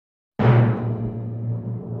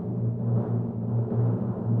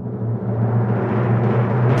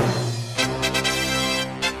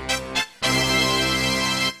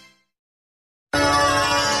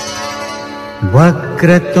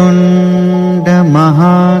वक्रतुण्ड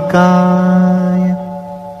महाकाय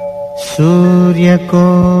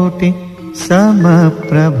सूर्यकोटि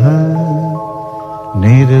समप्रभ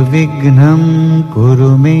निर्विघ्नं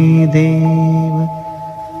कुरु मे देव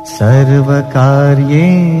सर्वकार्येषु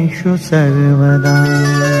सर्वदा।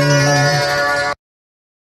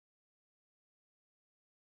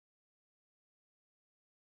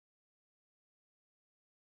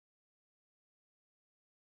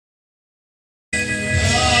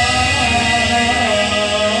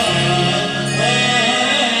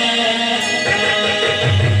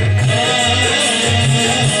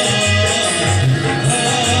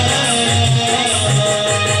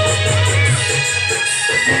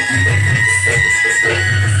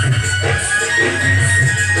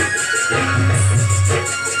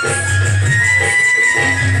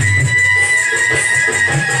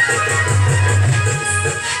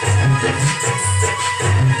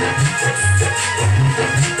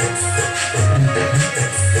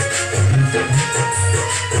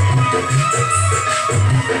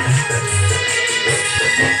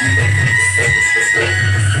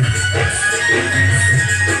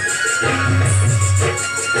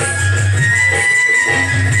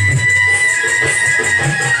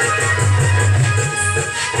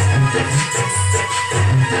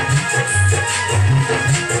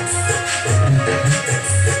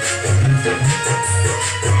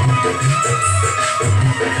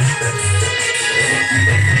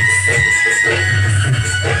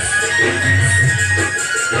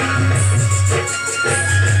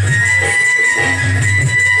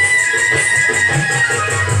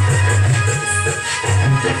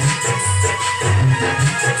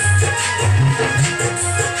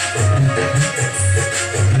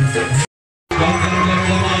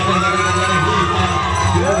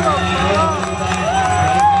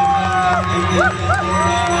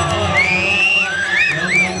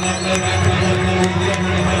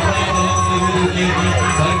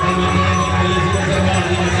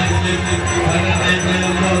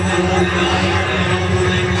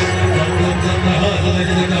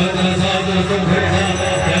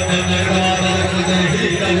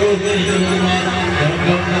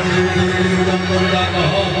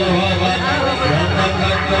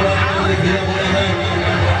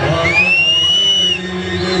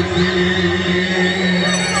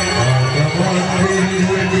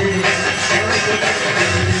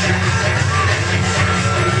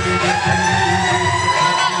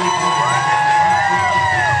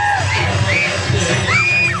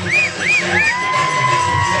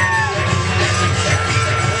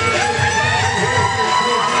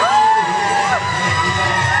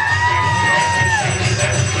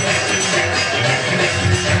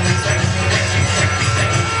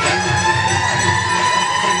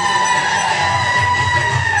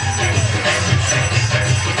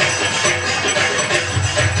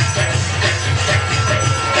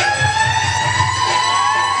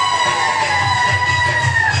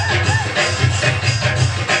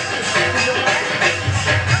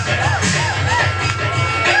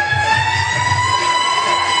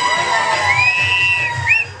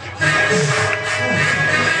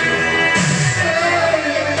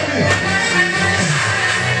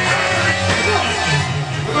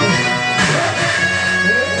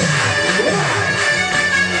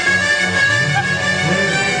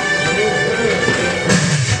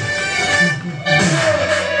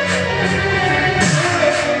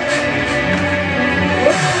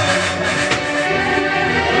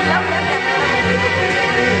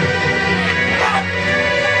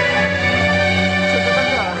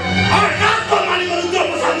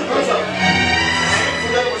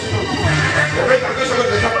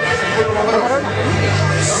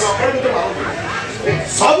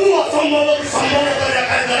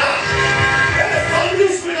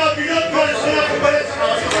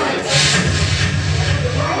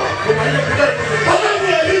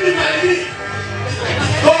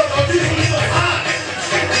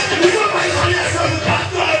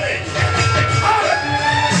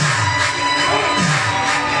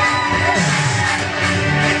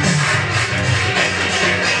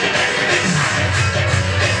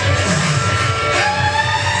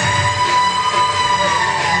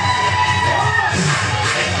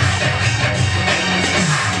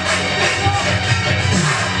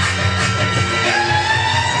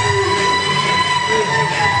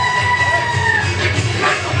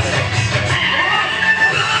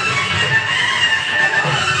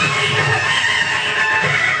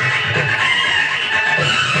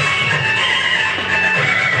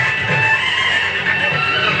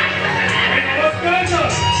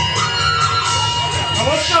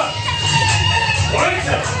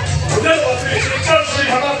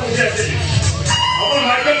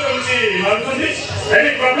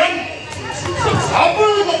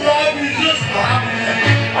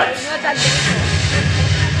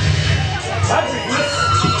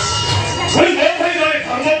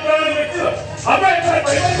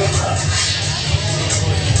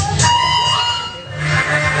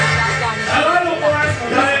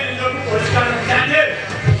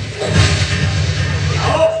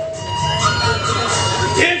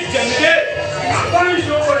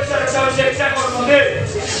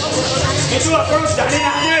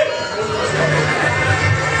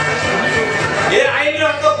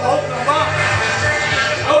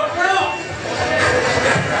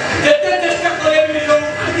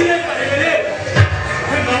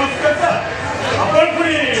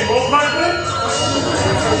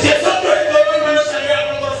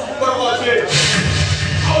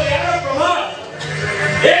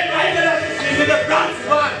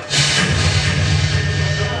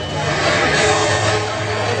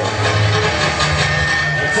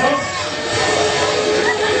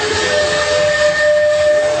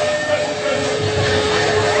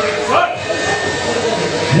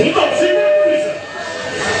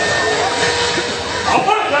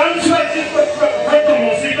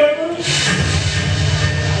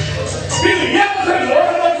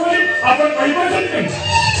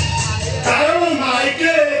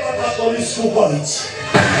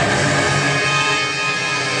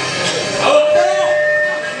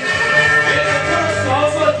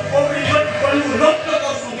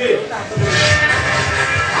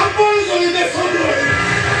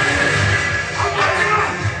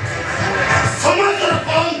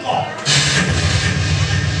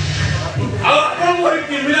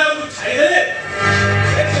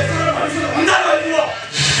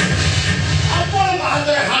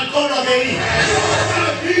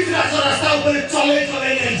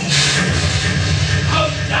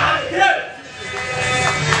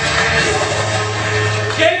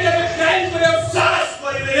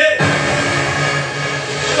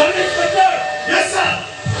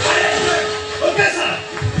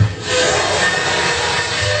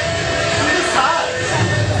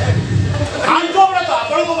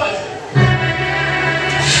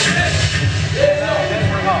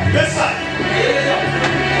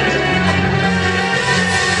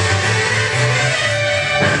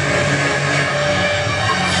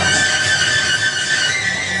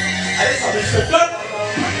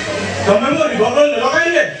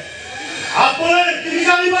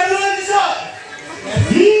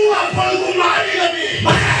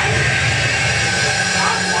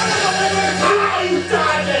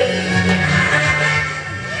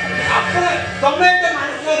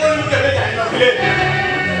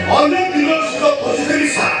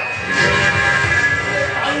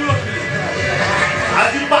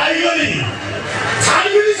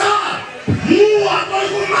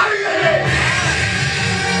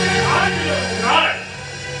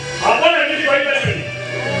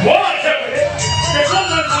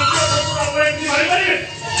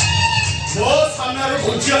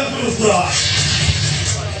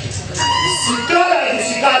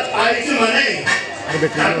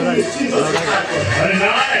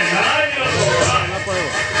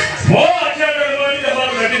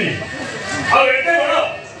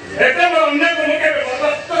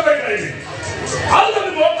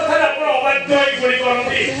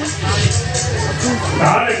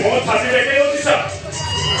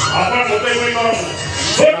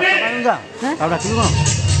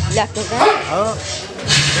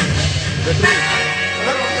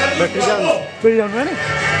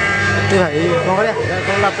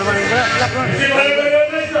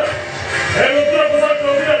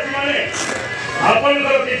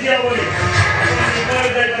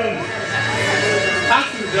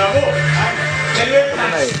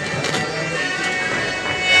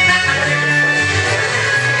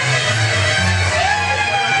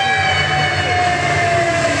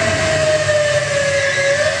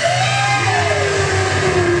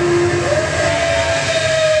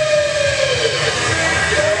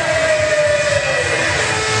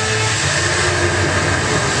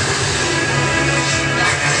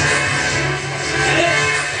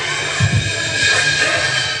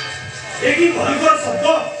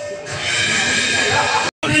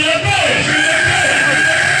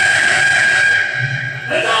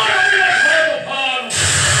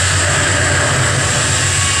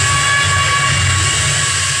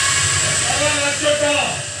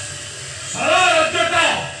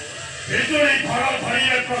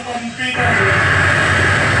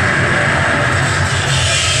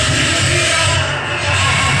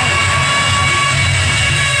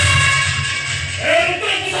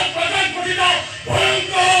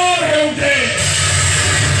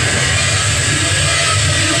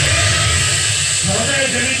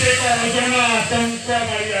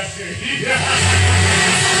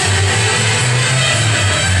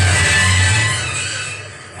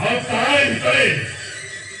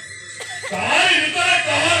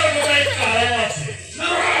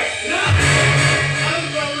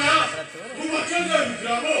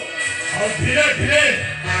 और धीरे धीरे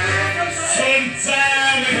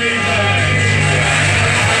सुनसान हो जाए।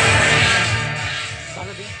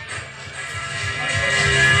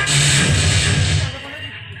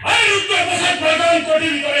 अरे उत्तर पसंद प्रधान कोटी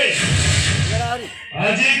भी करे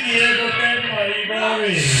अजी किए गोटे मारी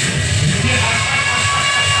बावे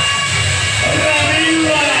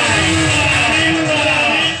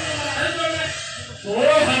ओ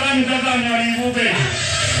हराम दादा नारी वो बे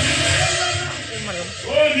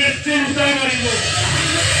ओ निश्चिंत नारी वो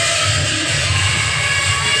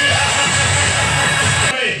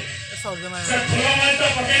सत्तरा माल तो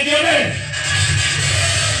पके दियो ने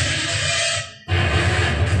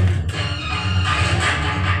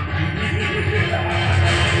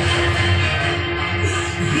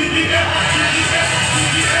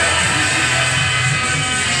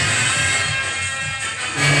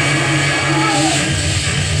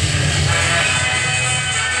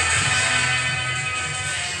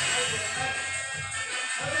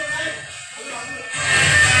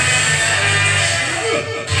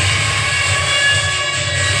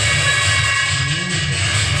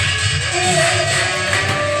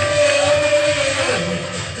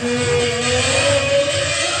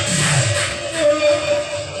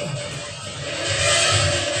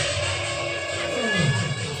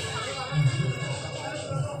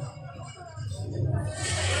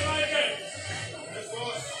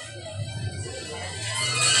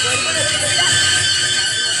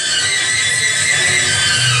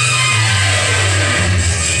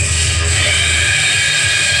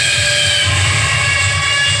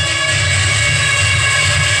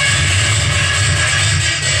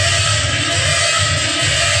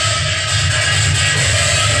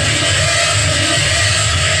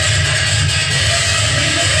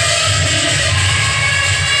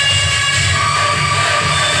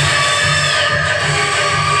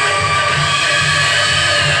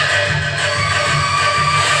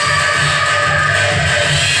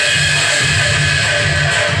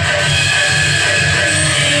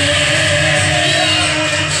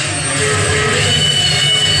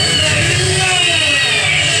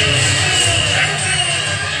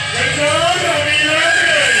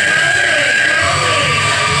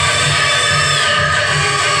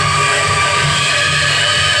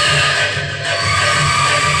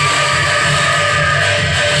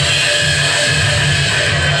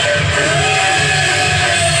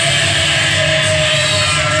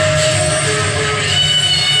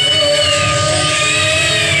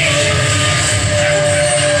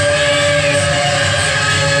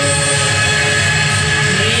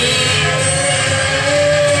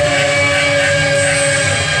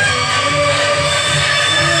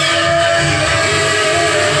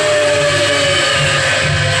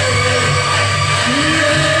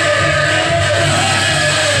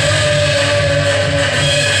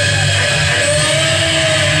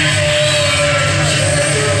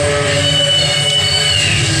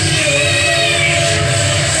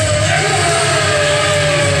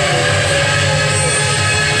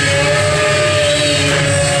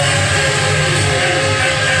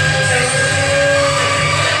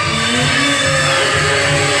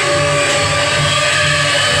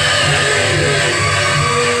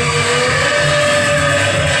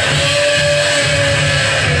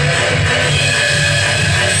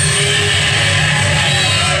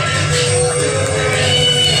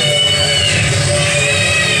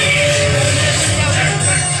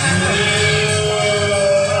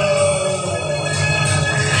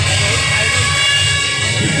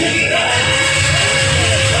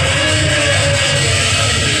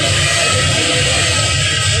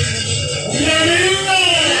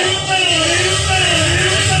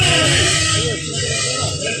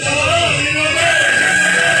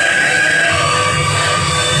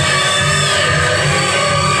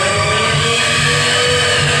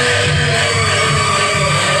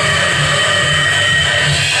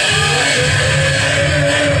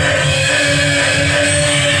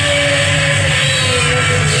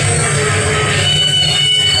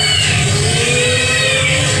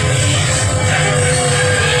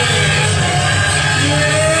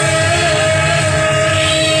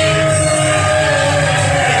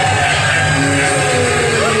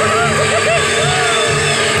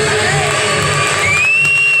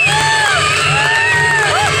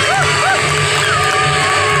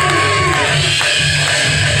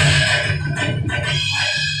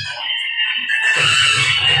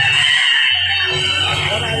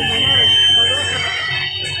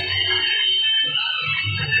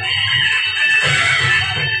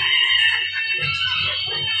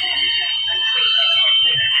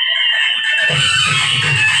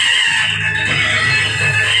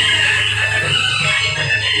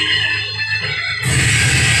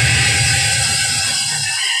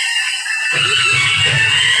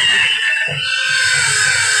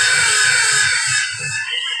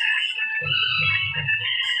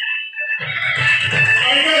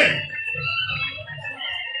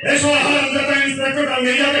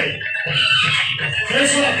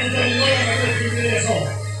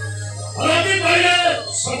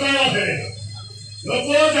सकाळ फेरे लोक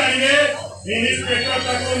जानिबे इन्स्पेक्टर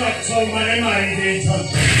ताको नक्सल माने मारी देछन्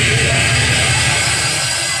बिल्ला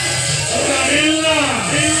बिल्ला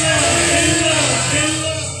बिल्ला बिल्ला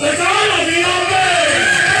सरकार अभियान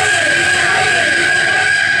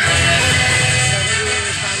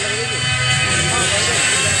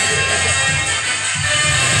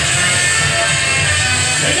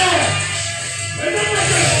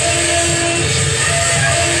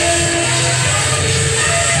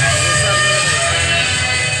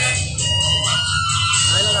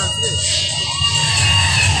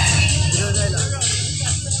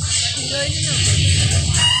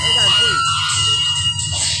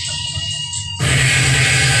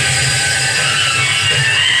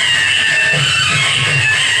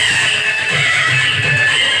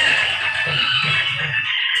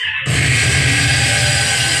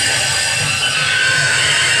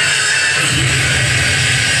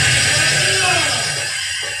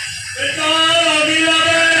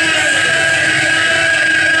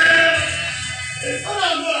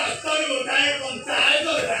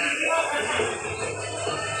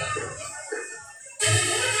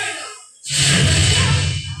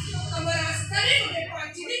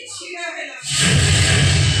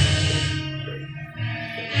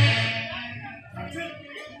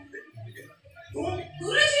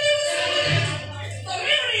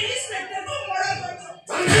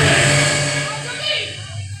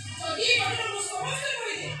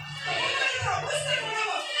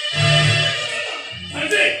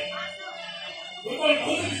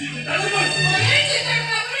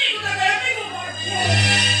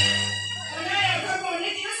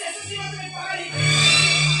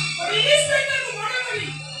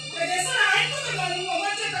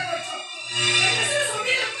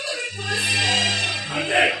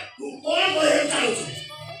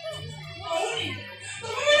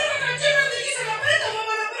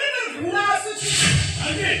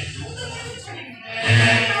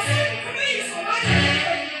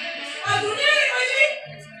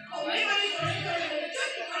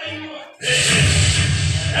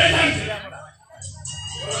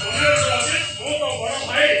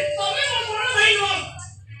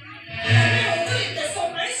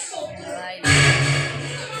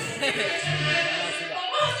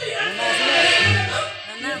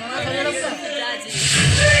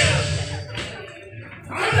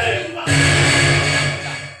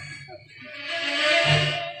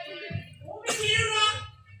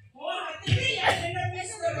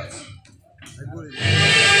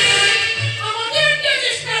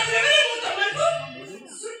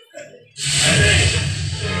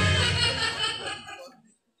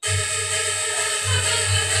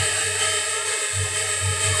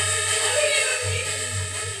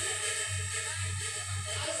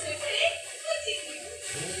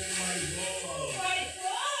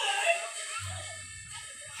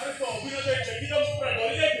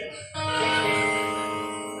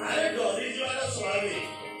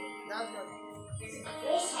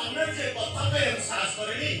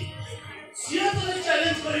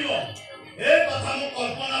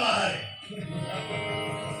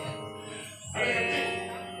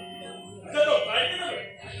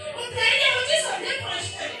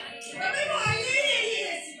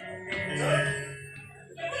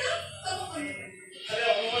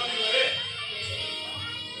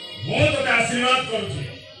आशीर्वाद करूँ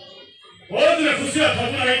बहुत दिन खुशी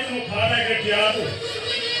खबर है तुम खाना के किया तो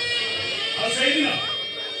और सही दिन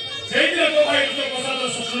तो भाई तुझे पसंद तो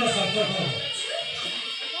सपना सार्थक हो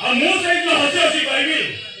और मुंह से इतना हंसी हंसी कहेगी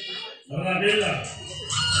रबीला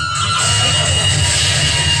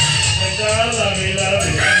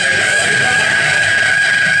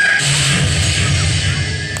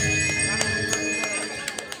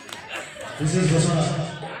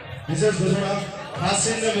विशेष घोषणा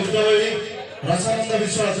खासिन मुग्ध होई रसानंद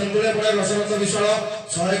विश्वास चंदुले पड़े रसानंद विश्वास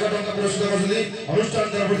 100 टंका पुरस्कृत करछली अनुष्ठान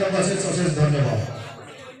तरफ अशेष अशेष धन्यवाद।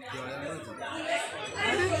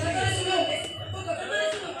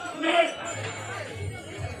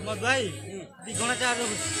 मत भाई दिखोना चाह रहा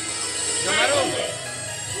हूं जमारो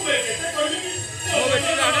ओ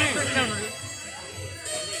बेटी गाड़ी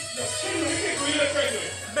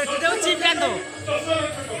बेटी दो चिपका दो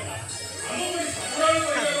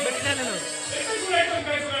बेटी ना लो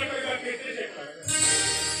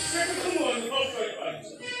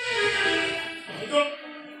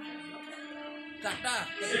टाटा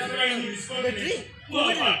बैटरी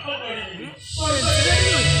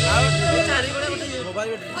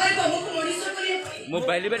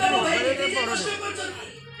मोबाइल बैटरी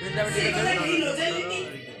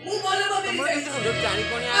ମୁଁ ଭଲ ଭାବରେ ଜାଣି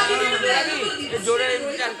କୋଣିଆ ଯୋଡ଼େ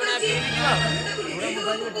ଜାଣି କୋଣିଆ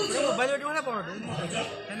ମୋବାଇଲ ବେଟି ମାନେ ପଣଟେ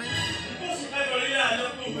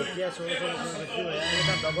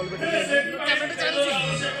ଡବଲ ବେଟି କ୍ୟାମେରା ଚାଲୁଛି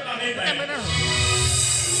କ୍ୟାମେରା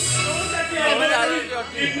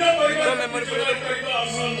मेमोरी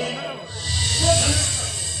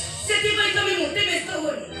ସେଥିପାଇଁ ତମେ ମୋଟେ ବ୍ୟସ୍ତ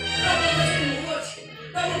ହୁଅନି ତମ ପଛରେ ମୁଁ ଅଛି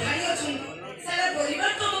ତମ ଭାଇ ଅଛନ୍ତି ସାରା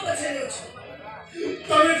ପରିବାର ତମ ପଛରେ ଅଛି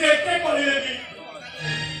ତମେ ଯେତେ କହିଲେ ବି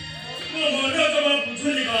ମୋ ମନ ଜମା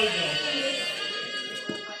ବୁଝୁନି ଭାଉଜ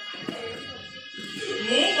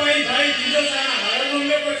ମୋ ପାଇଁ ଭାଇ ଦିନ ସାରା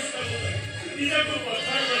ହାରଭଙ୍ଗ ପରିଶ୍ରମ କରି ନିଜକୁ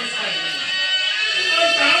ପଥର କରି ସାରି ଆଉ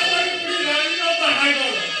ତାପରେ ପୁଣି ରାଣୀର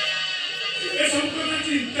ବାହାଘର ଏସବୁ କଥା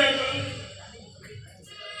ଚିନ୍ତା କର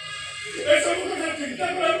ଏସବୁ କଥା ଚିନ୍ତା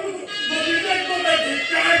କରିବାକୁ ମୋ ବିବେକ କଥା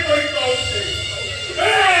ଧିକ୍କାର କରି କହୁଛି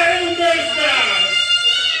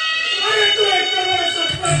अरे तू एक बड़ा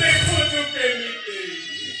सपना देखो जो केमिति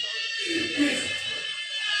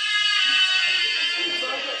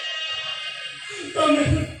तमे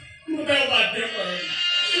मुझे बाध्य करो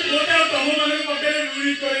मुझे तुम माने पकड़े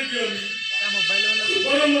रूढ़ी कर दियो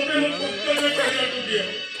बोलो मते मत कर्तव्य करला को दियो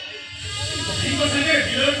ठीक संगे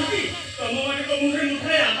दिलो छुटी तुम माने को मुझे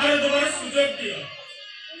मुठाए आहार देवार सुযোগ दियो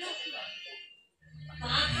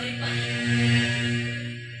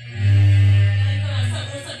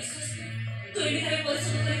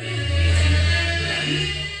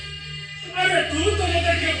अरे तू तो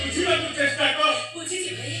मते के बुझिबा को चेष्टा कर बुझी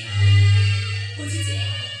जी भाई बुझी जी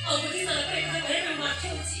अब बुझी सारा पे एकटा भाई में माथे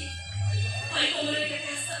होची भाई कोमरे के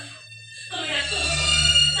कासा तमे डाक्टर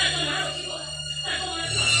ताको ना रखिबो ताको ना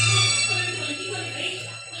तमे बंटी कोनी भाई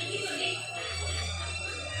बंटी कोनी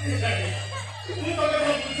तू तो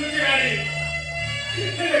कथा बुझुची रानी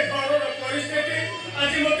हेले घरर परिस्थिति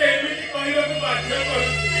आज मते एमिति कहिबा को बाध्य कर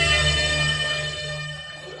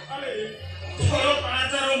अरे घर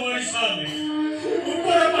पाँचर मनीष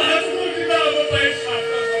ऊपर पाँच कोटी दाम पे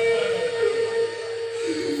छात्र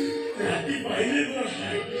राति पहले तो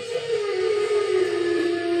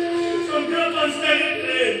संख्या 5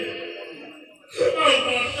 ट्रेन और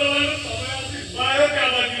वर्तमान समय आसी 12 का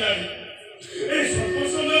बाजिलानी ए सब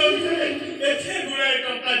समय भितर एथे गुड़ाए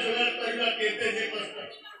टंका जोगाड़ करबा केते जे कष्ट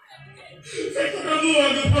से तो मु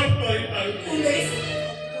अनुभव करि पारु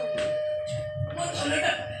मो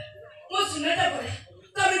धनटा मो सुनाटा पड़े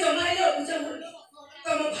तमे जमाइले अबुझा होनी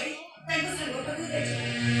तम भाई तांको संग पाखु जाई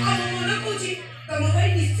आ मन कोची तम भाई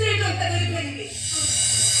निश्चय टंका धरि फेरिबे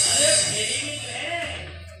अरे फेरिबे रे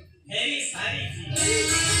फेरी सारी थी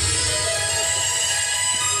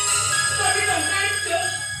तमे टंका चो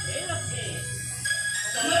ए लखे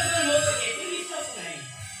तमर तो मो के विश्वास नाही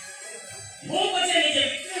मो बचे निजे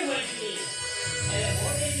विक्रे होइछि अरे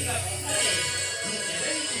मोटे का पंखारे मु केबे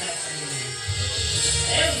नि ना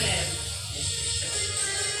ए मैं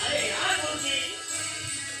अरे यार बोलती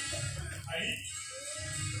आई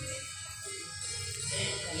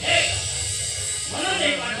ए मनो दे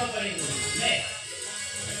पाठो करी ले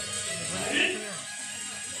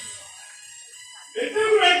एते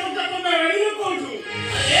गुराई टंका तो राणी कोठू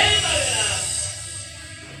अरे बाबा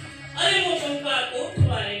अरे मो टंका कोठू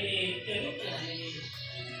आइले केमिति आइले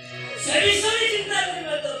से विषय चिंता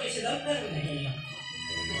करबा तो बेसी दरकार नहीं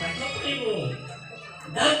पाठो करिबो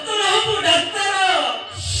डॉक्टर हो डॉक्टर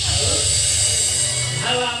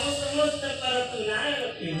अब हम समस्त पर तू ना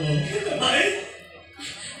रखिबो भाई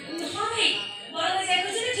हां भाई बड़ा जाय को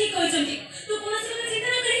जे ठीक होई छंती तू कोन से चिंता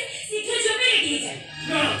न करी शीघ्र जमे रेडी जाय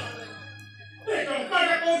ना ए टंका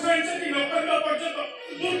का को फ्रेंड से नौकर का पर्यंत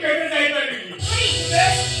तू केबे जाई पारिबी भाई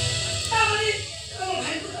तावली तो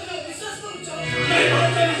भाई को तमे विश्वास करू छ नहीं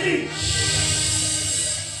बात नहीं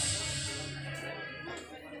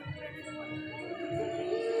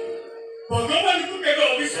भगवान को केबे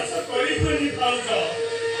अविश्वास करी कोनी खाउछ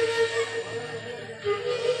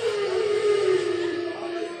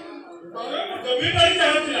तोरे को जमीदारी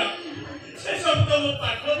चाहतिला से सब तो मो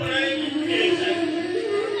पाठ पढ़ाई के जाय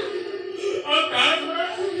और कार पर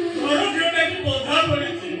घर जोटा की बोधा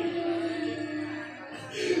पड़ी थी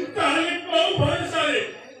ताले को भरोसा रे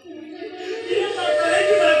ये बात है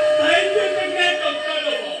कि भाई के संगे टक्का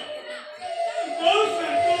दो ओ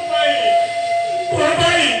सरको भाई ओ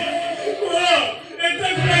भाई ओ एते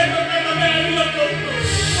गुड़ाई टक्का तमे आनी लगो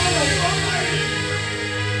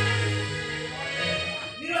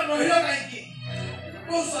निरा महिला काई की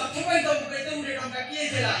को स्वार्थ पाई तो केते उडे टंका किए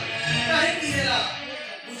देला काहे की देला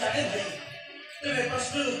बुझाने भाई तमे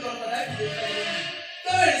प्रश्न उत्तर पदाय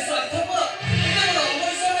तमे स्वार्थ पर एते बड़ा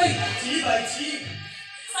अवश्य भाई जी भाई जी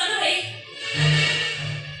साना भाई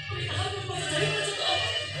तुम कहा तुम को जाने को तो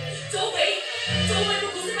जो भाई को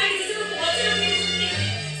खुशी पाई किसी को पहुंचे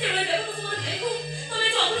नहीं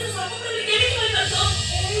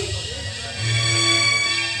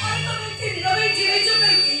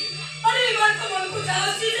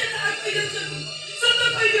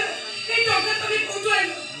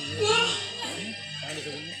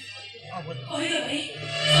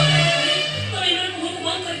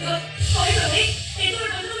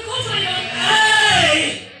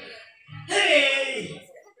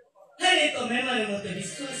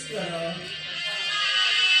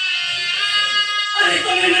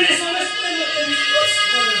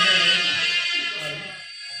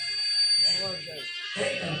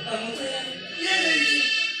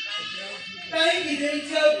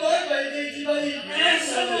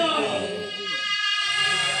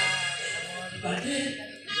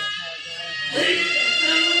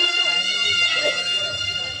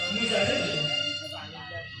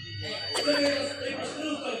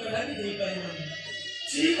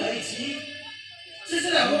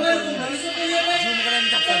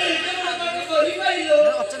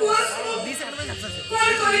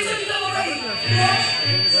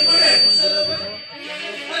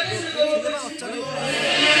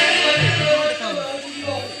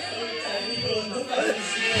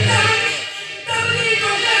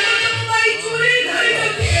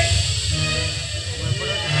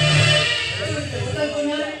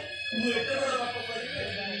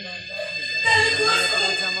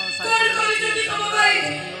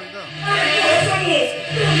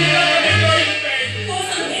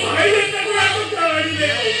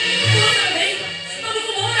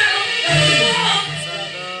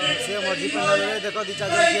देखो दी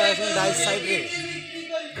चादर किया है डाइस साइड रे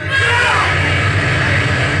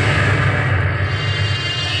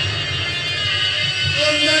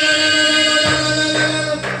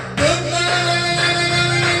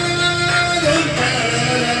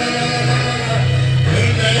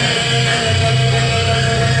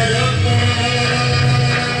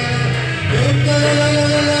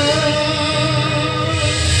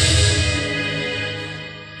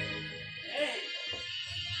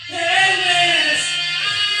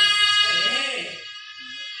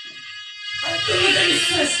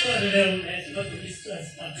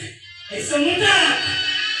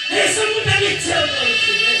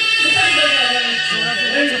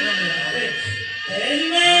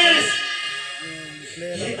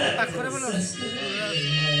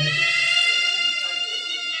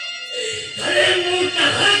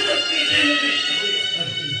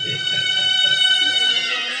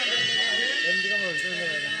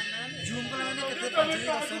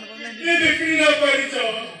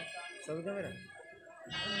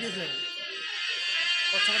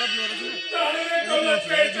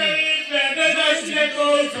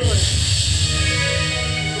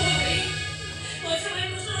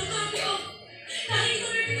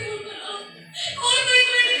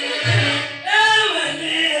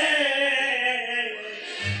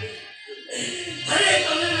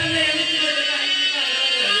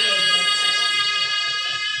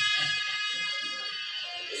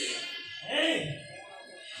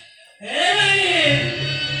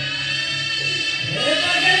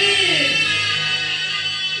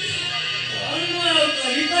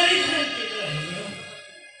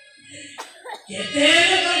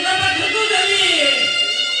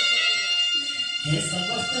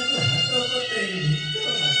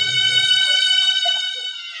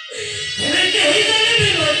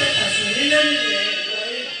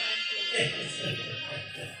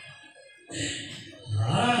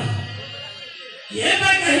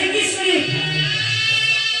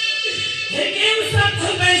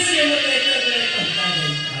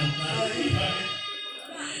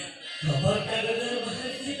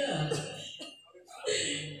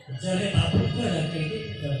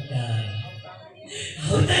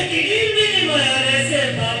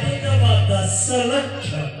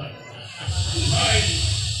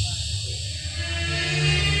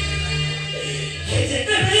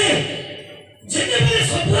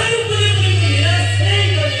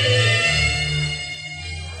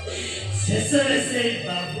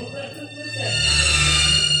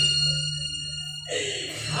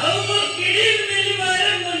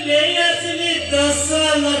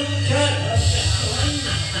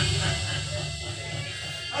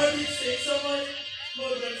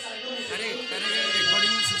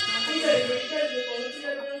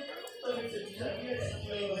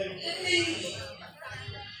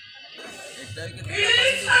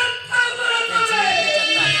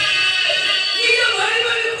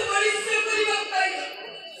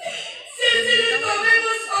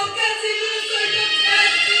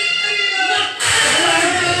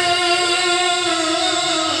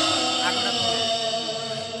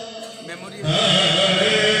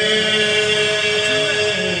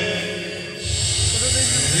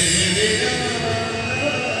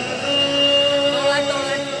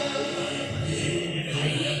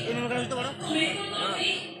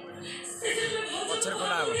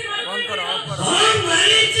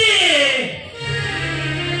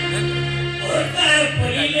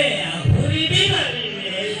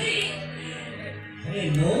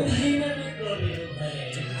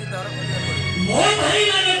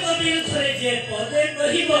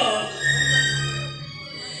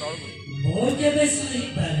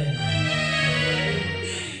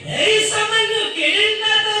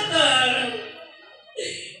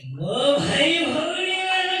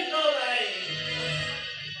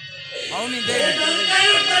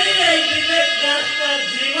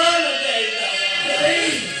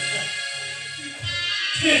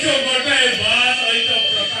ये जो गोटाए बात आई तो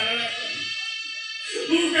प्रसारण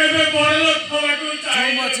तू केबे बड़ लोक हवाकू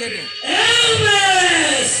चाहि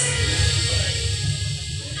एमएस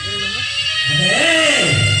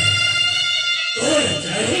तोर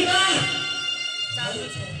चाहिबा चालू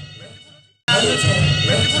छो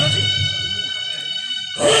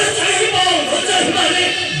तोर चाहिबा रे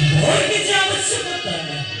और किछ आवश्यकता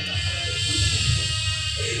नहीं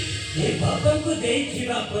ये बाबा को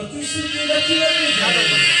देखिबा प्रतिश्रुति रखिबा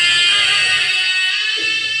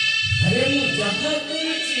अरे मु जहा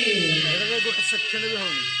करिछि अरे गोटे सेक्शन भी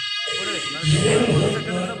होनी गोटे देखना नहीं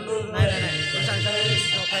सांग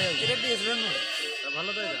खाई এটা ডিএসএলআর না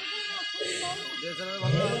ভালো তো এটা ডিএসএলআর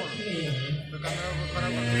ভালো হবে তো ক্যামেরা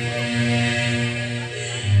খারাপ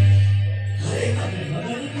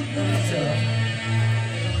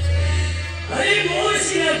अरे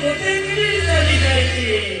मोसिया गोटे मिनिट चली जाइछि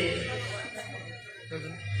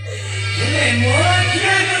ए मोरा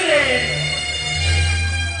किया करे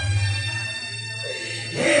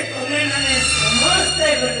ए तने माने समस्त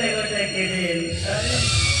गोटे गोटे के दिन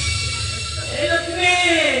ए लक्ष्मी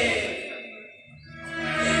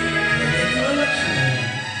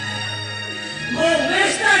मो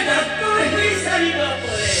मेस्टा डॉक्टर ही सारी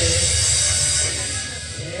बापरे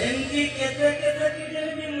एमकी केते केते की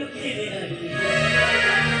जल्दी मुठी दे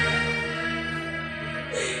लक्ष्मी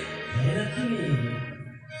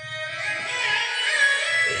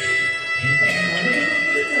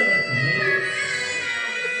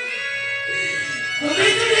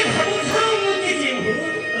तुम्हें तुझे भावुथा मुझे जी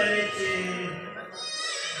भूल करे चे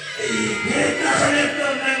ये कहले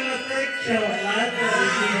तो मैं मते क्षमा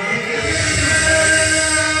करी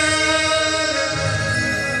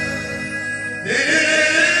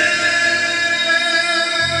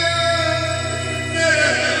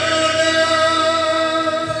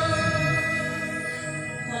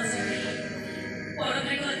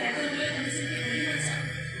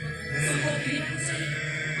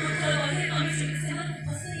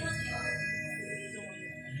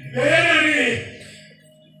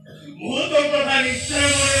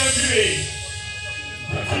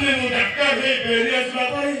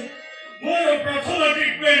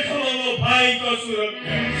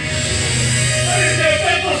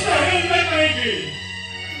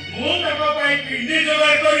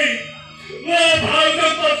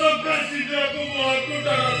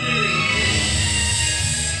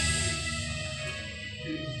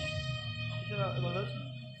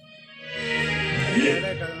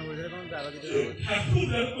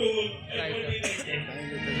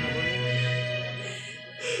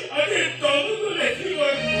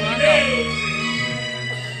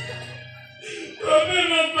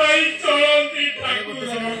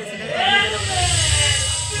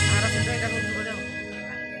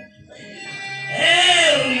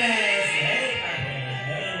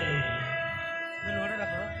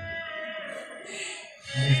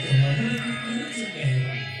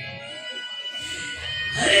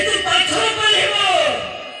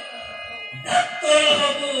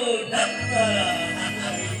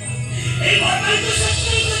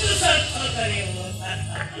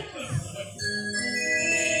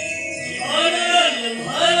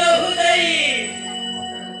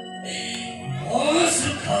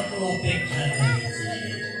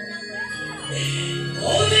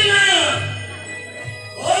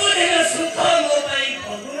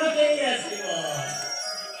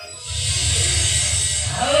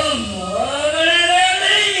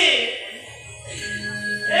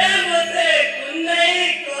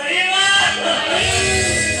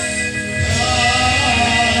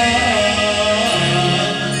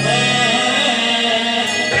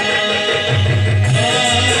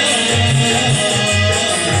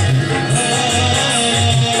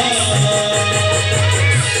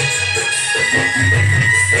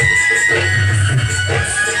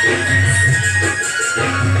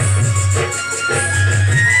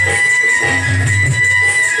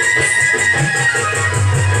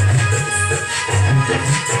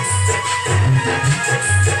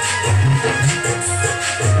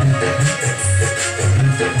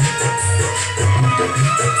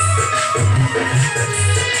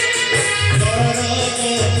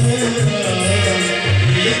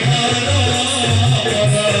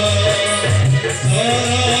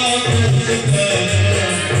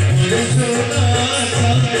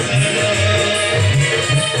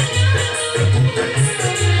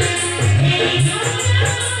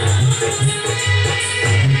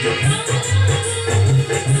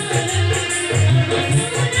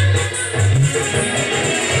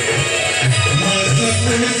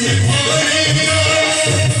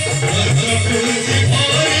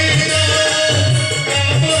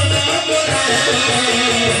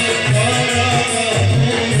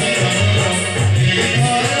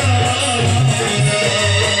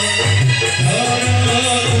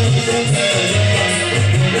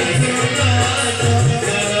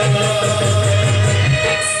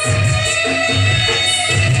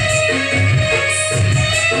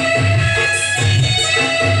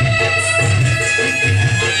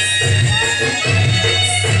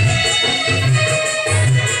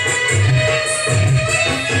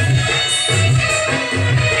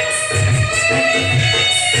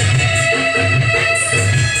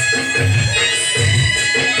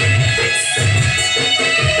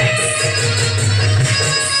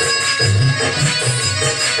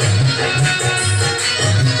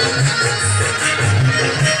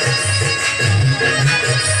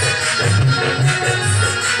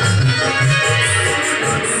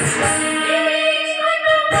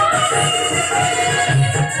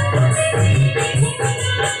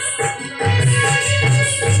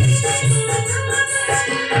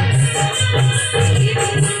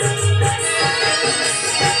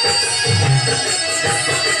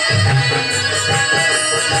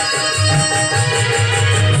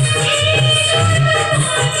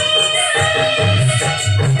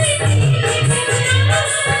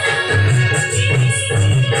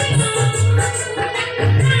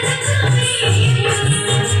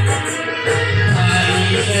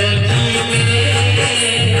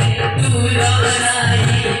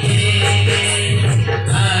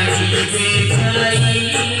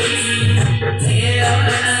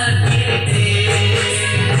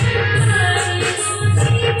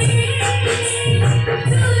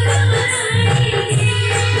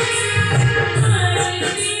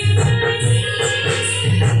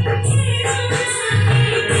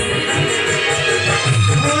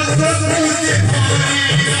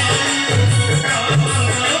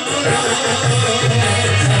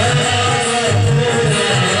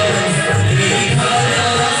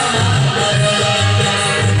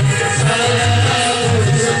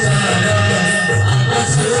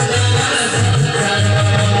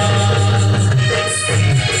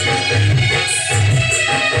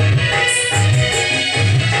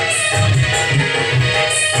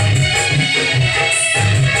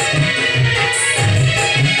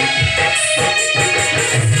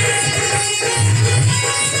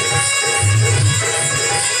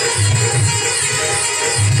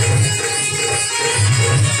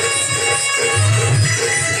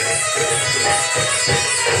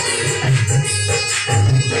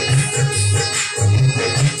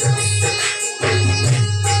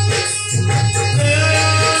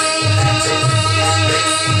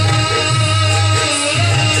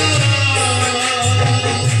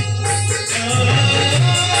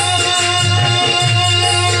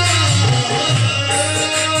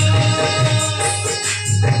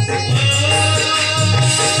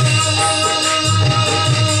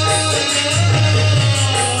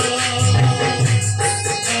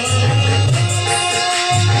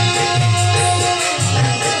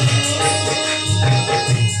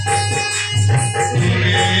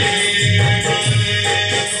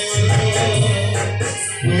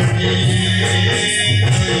Odia